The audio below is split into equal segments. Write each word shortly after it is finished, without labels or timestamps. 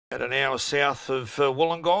At an hour south of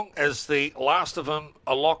Wollongong as the last of them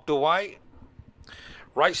are locked away.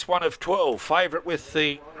 Race 1 of 12, favourite with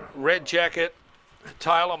the red jacket.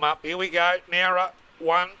 Tail them up. Here we go. Nara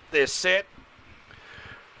 1, they're set.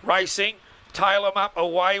 Racing. Tail them up,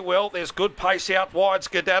 away well. There's good pace out wide.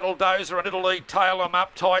 Skedaddle Dozer and it'll lead Tail them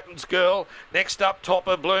up. Titans Girl. Next up,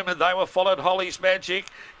 Topper Bloomer. They were followed Holly's Magic.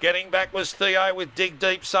 Getting back was Theo with Dig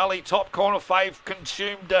Deep Sully. Top corner, Fave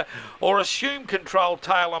consumed or assumed control.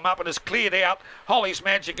 Tail them up and has cleared out. Holly's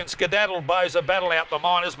Magic and Skedaddle Dozer battle out the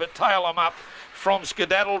minors, but Tail them up from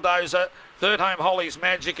Skedaddle Dozer. Third home, Holly's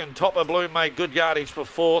Magic, and Topper Bloom made good yardage for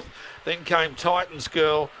fourth. Then came Titans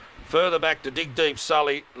Girl. Further back to Dig Deep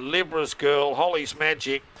Sully, Libra's Girl, Holly's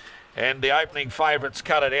Magic, and the opening favourites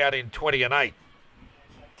cut it out in 20 and 8.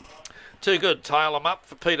 Too good. Tail them up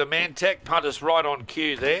for Peter Mantek. Punters right on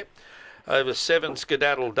cue there. Over 7,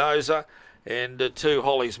 Skedaddle Dozer, and 2,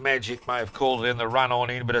 Holly's Magic. May have called it in the run on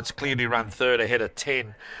in, but it's clearly run third ahead of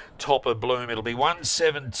 10, Topper Bloom. It'll be 1,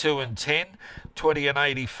 7, 2 and 10, 20 and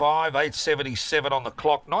 85, 8.77 on the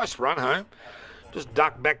clock. Nice run home. Just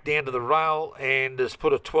ducked back down to the rail and has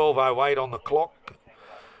put a 12.08 on the clock.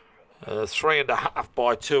 3.5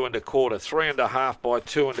 by 2 1/4. 3.5 by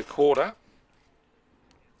 2 1/4.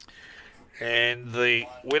 And the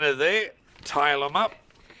winner there, Tail 'em Up.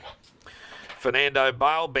 Fernando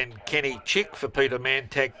Bale, Ben Kenny Chick for Peter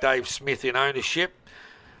Mantak, Dave Smith in ownership.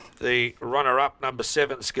 The runner-up, number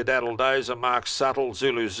 7, Skedaddle Dozer, Mark Suttle,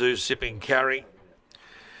 Zulu Zoo, Sipping Carry.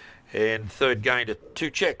 And third going to 2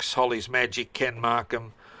 checks, Holly's Magic, Ken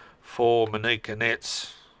Markham for Monique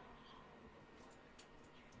Nets.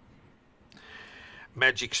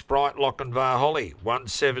 Magic Sprite, Lochinvar Holly, 1,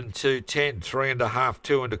 7, 2, 10, 3.5,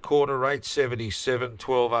 2 1/4, 8.77,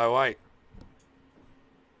 12.08.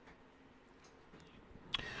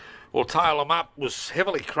 Well, Tail 'em Up was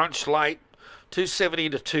heavily crunched late, 270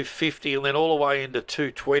 to 250, and then all the way into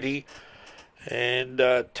 220. And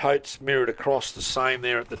Totes mirrored across the same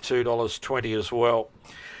there at the $2.20 as well.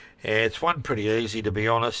 It's won pretty easy, to be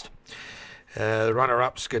honest. The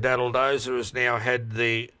runner-up, Skedaddle Dozer, has now had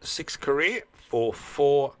the 6th career for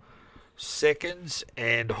 4 seconds,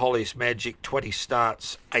 and Holly's Magic, 20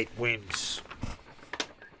 starts, 8 wins.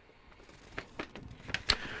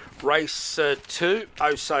 Race 2,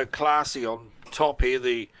 Oh So Classy on top here,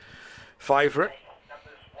 the favourite.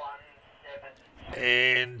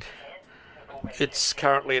 And it's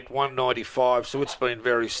currently at 195, so it's been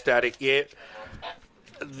very static yet.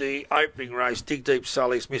 The opening race, Dig Deep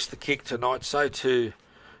Sully's missed the kick tonight, so too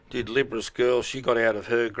did Libra's Girl. She got out of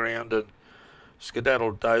her ground, and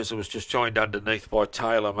Skedaddle Dozer was just joined underneath by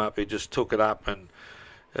Tail 'em Up. He just took it up and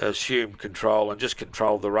assumed control and just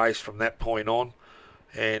controlled the race from that point on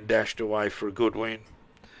and dashed away for a good win.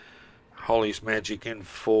 Holly's Magic in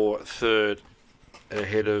for third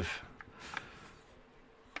ahead of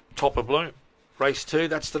Topper Bloom. Race 2,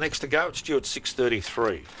 that's the next to go. It's due at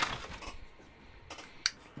 6:33.